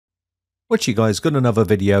What you guys, got another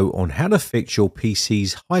video on how to fix your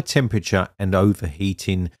PC's high temperature and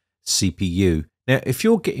overheating CPU. Now, if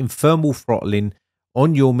you're getting thermal throttling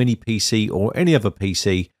on your mini PC or any other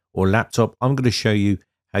PC or laptop, I'm going to show you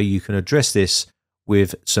how you can address this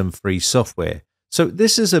with some free software. So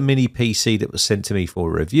this is a mini PC that was sent to me for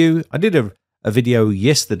a review. I did a video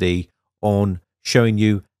yesterday on showing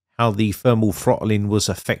you how the thermal throttling was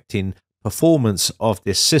affecting performance of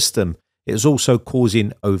this system. It was also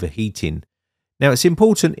causing overheating. Now, it's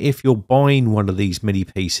important if you're buying one of these mini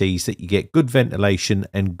PCs that you get good ventilation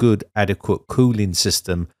and good adequate cooling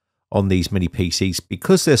system on these mini PCs.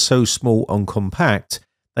 Because they're so small and compact,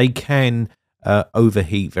 they can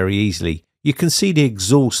overheat very easily. You can see the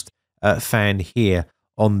exhaust fan here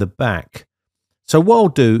on the back. So what I'll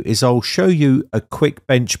do is I'll show you a quick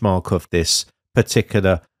benchmark of this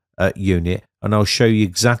particular unit, and I'll show you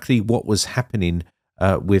exactly what was happening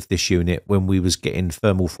with this unit when we was getting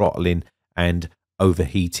thermal throttling and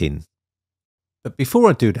overheating. But before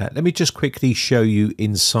I do that, let me just quickly show you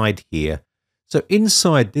inside here. So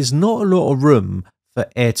inside, there's not a lot of room for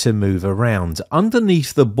air to move around.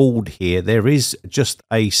 Underneath the board here, there is just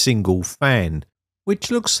a single fan, which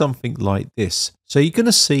looks something like this. So you're going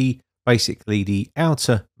to see basically the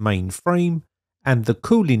outer main frame and the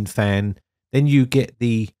cooling fan. Then you get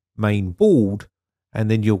the main board, and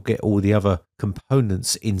then you'll get all the other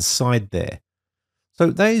components inside there. So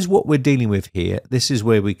that is what we're dealing with here. This is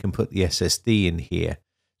where we can put the SSD in here.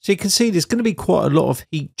 So you can see there's going to be quite a lot of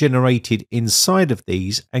heat generated inside of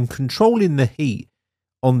these, and controlling the heat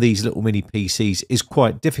on these little mini PCs is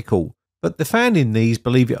quite difficult. But the fan in these,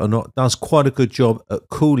 believe it or not, does quite a good job at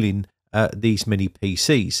cooling these mini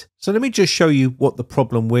PCs. So let me just show you what the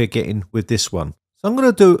problem we're getting with this one. So I'm going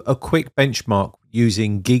to do a quick benchmark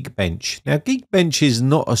using Geekbench. Now, Geekbench is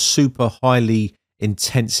not a super highly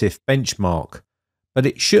intensive benchmark, but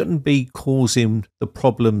it shouldn't be causing the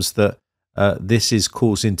problems that this is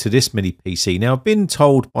causing to this mini PC. Now, I've been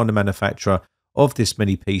told by the manufacturer of this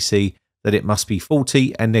mini PC that it must be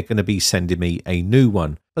faulty, and they're going to be sending me a new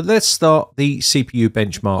one. But let's start the CPU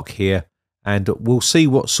benchmark here, and we'll see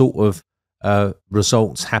what sort of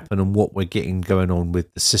results happen and what we're getting going on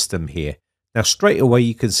with the system here. Now, straight away,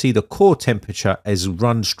 you can see the core temperature has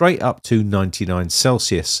run straight up to 99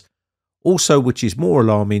 Celsius. Also, which is more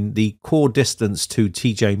alarming, the core distance to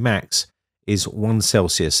TJ Max is 1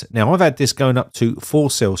 Celsius. Now, I've had this going up to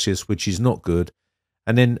 4 Celsius, which is not good.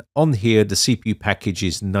 And then on here, the CPU package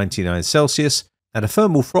is 99 Celsius. And the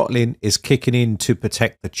thermal throttling is kicking in to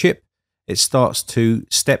protect the chip. It starts to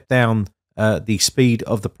step down the speed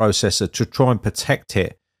of the processor to try and protect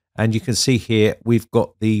it. And you can see here, we've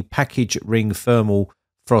got the package ring thermal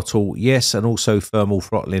throttle, yes, and also thermal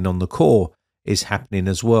throttling on the core is happening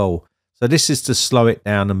as well. So this is to slow it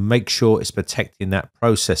down and make sure it's protecting that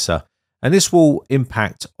processor. And this will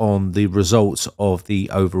impact on the results of the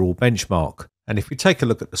overall benchmark. And if we take a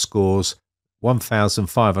look at the scores,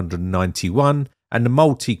 1,591, and the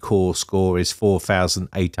multi-core score is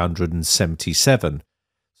 4,877.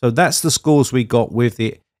 So that's the scores we got with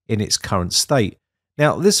it in its current state.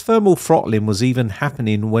 Now, this thermal throttling was even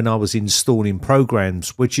happening when I was installing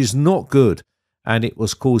programs, which is not good, and it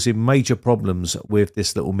was causing major problems with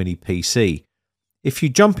this little mini PC. If you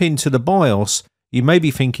jump into the BIOS, you may be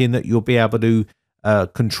thinking that you'll be able to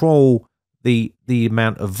control the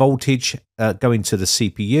amount of voltage going to the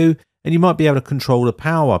CPU, and you might be able to control the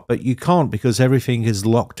power, but you can't because everything is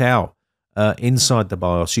locked out inside the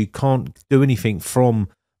BIOS. You can't do anything from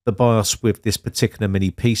the BIOS with this particular mini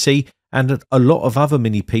PC, and a lot of other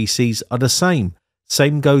mini PCs are the same.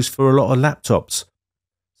 Same goes for a lot of laptops.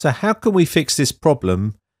 So how can we fix this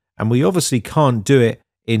problem? And we obviously can't do it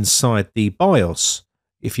inside the BIOS.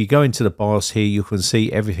 If you go into the BIOS here, you can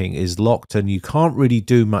see everything is locked, and you can't really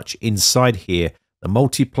do much inside here. The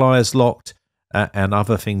multiplier's locked and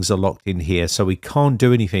other things are locked in here. So we can't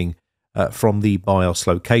do anything from the BIOS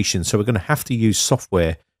location. So we're going to have to use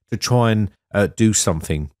software to try and do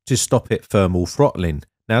something to stop it thermal throttling.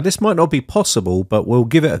 Now, this might not be possible, but we'll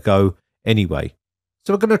give it a go anyway.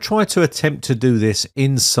 So we're going to try to attempt to do this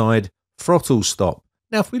inside throttlestop.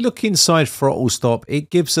 Now, if we look inside throttlestop, it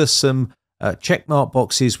gives us some checkmark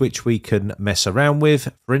boxes which we can mess around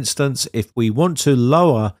with. For instance, if we want to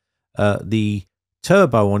lower the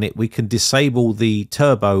turbo on it, we can disable the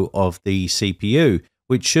turbo of the CPU,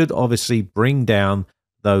 which should obviously bring down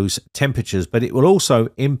those temperatures, but it will also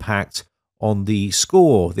impact on the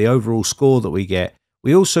score, the overall score that we get.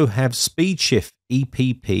 We also have speed shift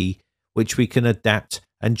EPP, which we can adapt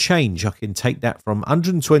and change. I can take that from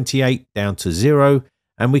 128 down to 0,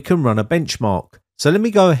 and we can run a benchmark. So let me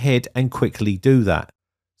go ahead and quickly do that.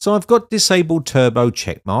 So I've got disabled turbo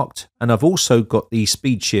check marked, and I've also got the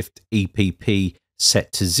speed shift EPP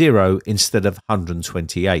set to 0 instead of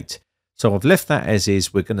 128. So I've left that as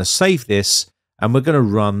is. We're going to save this and we're going to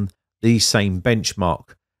run the same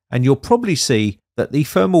benchmark. And you'll probably see that the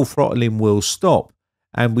thermal throttling will stop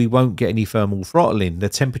and we won't get any thermal throttling. The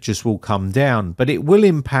temperatures will come down, but it will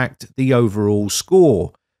impact the overall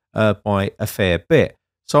score by a fair bit.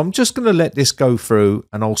 So I'm just going to let this go through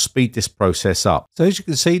and I'll speed this process up. So as you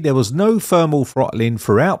can see, there was no thermal throttling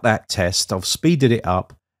throughout that test. I've speeded it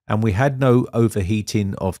up and we had no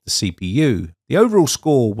overheating of the CPU. The overall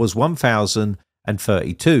score was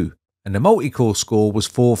 1032 and the multi-core score was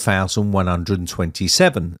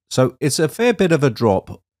 4127. So it's a fair bit of a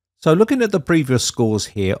drop. So looking at the previous scores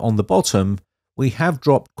here on the bottom, we have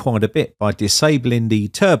dropped quite a bit by disabling the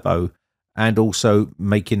turbo and also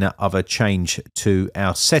making that other change to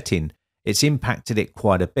our setting. It's impacted it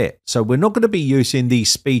quite a bit. So we're not going to be using the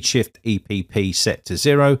speed shift EPP set to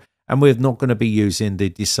 0, and we're not going to be using the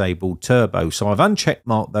disabled turbo. So I've unchecked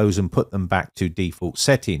marked those and put them back to default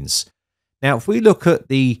settings. Now, if we look at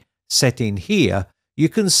the setting here, you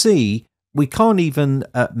can see we can't even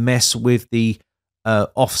mess with the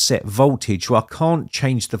offset voltage. Well, I can't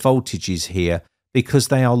change the voltages here because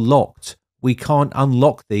they are locked. We can't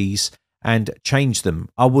unlock these and change them.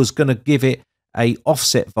 I was going to give it a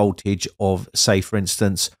offset voltage of, say for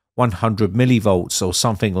instance, 100 millivolts or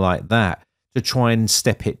something like that to try and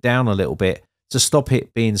step it down a little bit to stop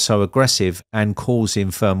it being so aggressive and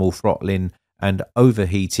causing thermal throttling and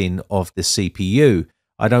overheating of the CPU.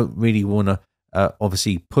 I don't really want to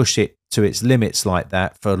obviously push it to its limits like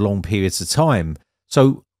that for long periods of time.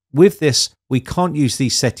 So with this, we can't use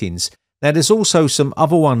these settings. Now there's also some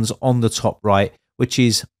other ones on the top right, which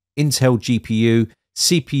is Intel GPU,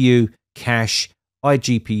 CPU, cache,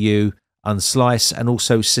 iGPU, unslice, and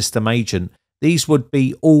also system agent. These would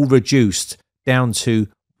be all reduced down to,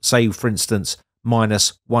 say, for instance,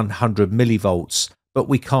 minus 100 millivolts, but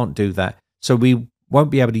we can't do that. So we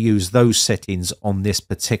won't be able to use those settings on this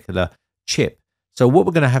particular chip. So what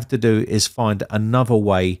we're going to have to do is find another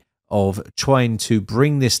way of trying to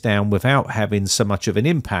bring this down without having so much of an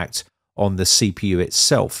impact on the CPU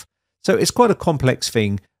itself. So it's quite a complex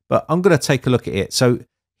thing, but I'm going to take a look at it. So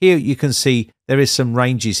here you can see there is some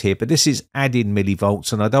ranges here, but this is adding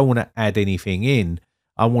millivolts and I don't want to add anything in.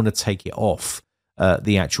 I want to take it off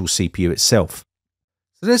the actual CPU itself.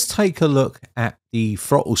 So let's take a look at the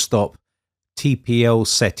throttle stop TPL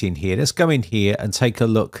setting here. Let's go in here and take a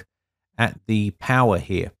look at the power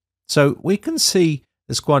here. So we can see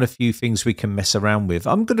there's quite a few things we can mess around with.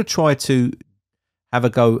 I'm going to try to have a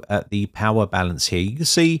go at the power balance here. You can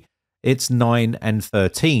see it's 9 and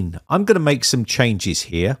 13. I'm going to make some changes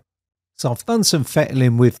here. So I've done some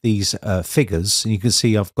fettling with these figures, and you can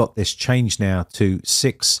see I've got this change now to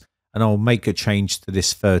 6, and I'll make a change to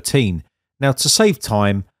this 13. Now to save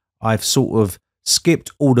time, I've sort of skipped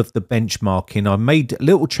all of the benchmarking. I made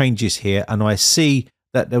little changes here, and I see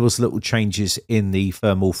that there was little changes in the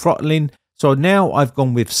thermal throttling. So now I've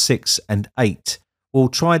gone with 6 and 8. We'll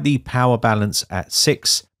try the power balance at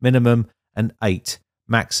 6 minimum and 8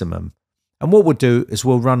 maximum. And what we'll do is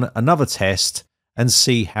we'll run another test and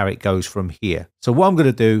see how it goes from here. So what I'm going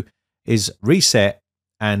to do is reset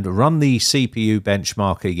and run the CPU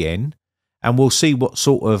benchmark again, and we'll see what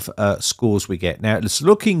sort of scores we get. Now it's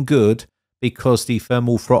looking good because the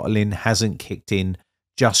thermal throttling hasn't kicked in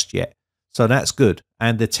just yet. So that's good.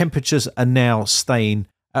 And the temperatures are now staying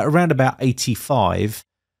at around about 85.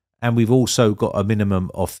 And we've also got a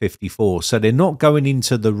minimum of 54. So they're not going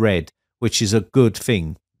into the red, which is a good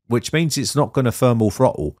thing, which means it's not going to thermal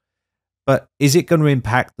throttle. But is it going to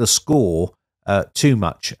impact the score too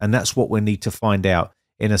much? And that's what we need to find out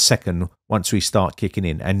in a second once we start kicking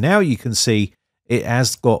in. And now you can see it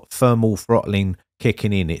has got thermal throttling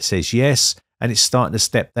kicking in. It says yes, and it's starting to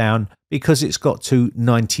step down because it's got to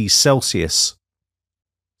 90 Celsius.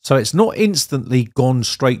 So it's not instantly gone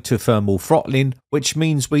straight to thermal throttling, which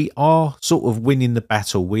means we are sort of winning the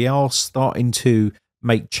battle. We are starting to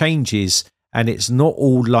make changes and it's not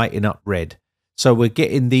all lighting up red. So we're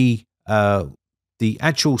getting the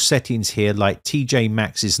actual settings here, like TJ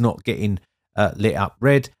Max is not getting lit up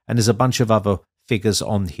red, and there's a bunch of other figures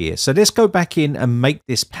on here. So let's go back in and make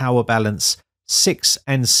this power balance 6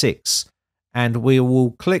 and 6, and we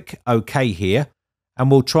will click OK here, and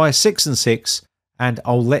we'll try 6 and 6. And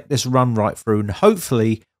I'll let this run right through, and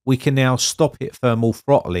hopefully we can now stop it thermal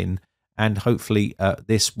throttling, and hopefully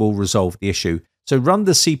this will resolve the issue. So run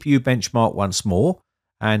the CPU benchmark once more,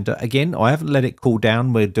 and again, I haven't let it cool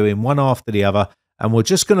down. We're doing one after the other, and we're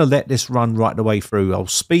just going to let this run right the way through. I'll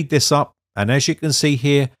speed this up, and as you can see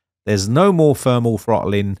here, There's no more thermal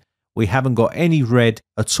throttling. We haven't got any red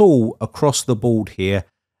at all across the board here.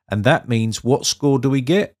 And that means what score do we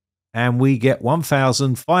get? And we get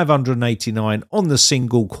 1,589 on the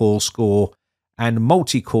single core score, and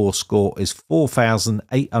multi-core score is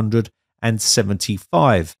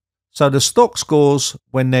 4,875. So the stock scores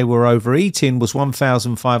when they were overheating was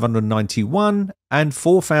 1,591 and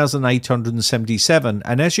 4,877.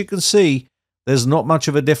 And as you can see, there's not much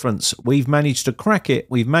of a difference. We've managed to crack it.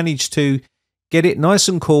 We've managed to get it nice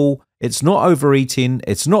and cool. It's not overheating.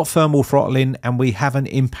 It's not thermal throttling, and we haven't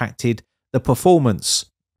impacted the performance,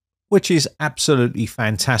 which is absolutely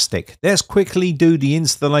fantastic. Let's quickly do the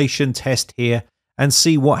installation test here and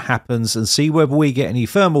see what happens and see whether we get any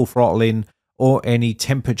thermal throttling or any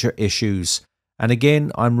temperature issues. And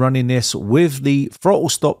again, I'm running this with the throttle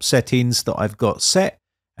stop settings that I've got set.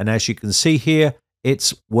 And as you can see here,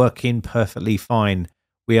 it's working perfectly fine.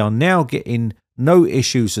 We are now getting no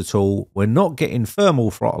issues at all. We're not getting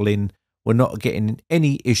thermal throttling. We're not getting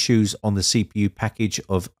any issues on the CPU package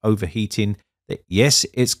of overheating. Yes,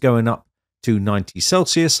 it's going up to 90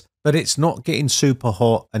 Celsius, but it's not getting super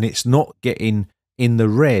hot and it's not getting in the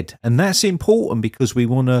red. And that's important because we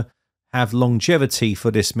want to have longevity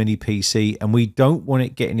for this mini PC, and we don't want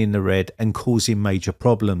it getting in the red and causing major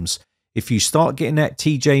problems. If you start getting that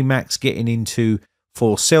TJ Max getting into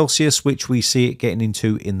 4 Celsius, which we see it getting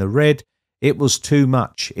into in the red, it was too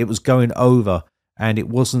much. It was going over and it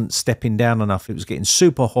wasn't stepping down enough. It was getting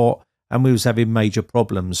super hot and we was having major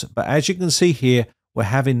problems. But as you can see here, we're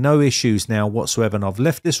having no issues now whatsoever. And I've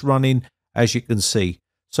left this running, as you can see.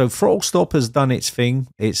 So throttle stop has done its thing.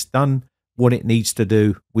 It's done what it needs to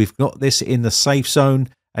do. We've got this in the safe zone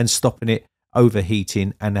and stopping it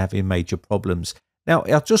overheating and having major problems. Now,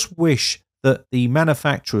 I just wish that the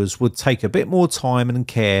manufacturers would take a bit more time and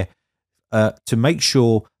care to make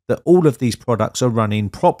sure that all of these products are running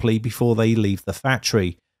properly before they leave the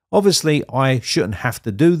factory. Obviously, I shouldn't have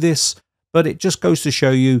to do this, but it just goes to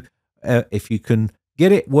show you if you can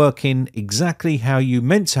get it working exactly how you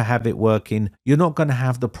meant to have it working, you're not going to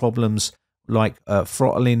have the problems like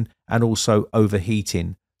throttling and also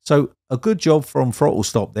overheating. So a good job from Throttle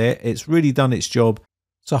Stop there. It's really done its job.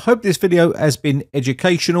 So I hope this video has been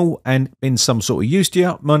educational and been some sort of use to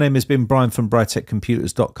you. My name has been Brian from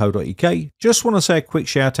briteccomputers.co.uk. Just want to say a quick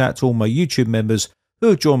shout out to all my YouTube members who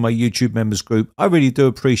have joined my YouTube members group. I really do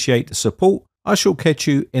appreciate the support. I shall catch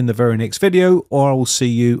you in the very next video, or I will see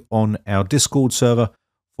you on our Discord server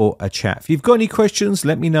for a chat. If you've got any questions,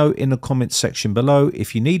 let me know in the comments section below.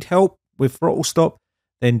 If you need help with Throttle Stop,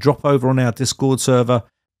 then drop over on our Discord server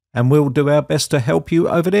and we'll do our best to help you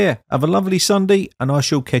over there. Have a lovely Sunday, and I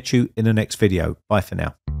shall catch you in the next video. Bye for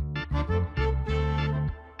now.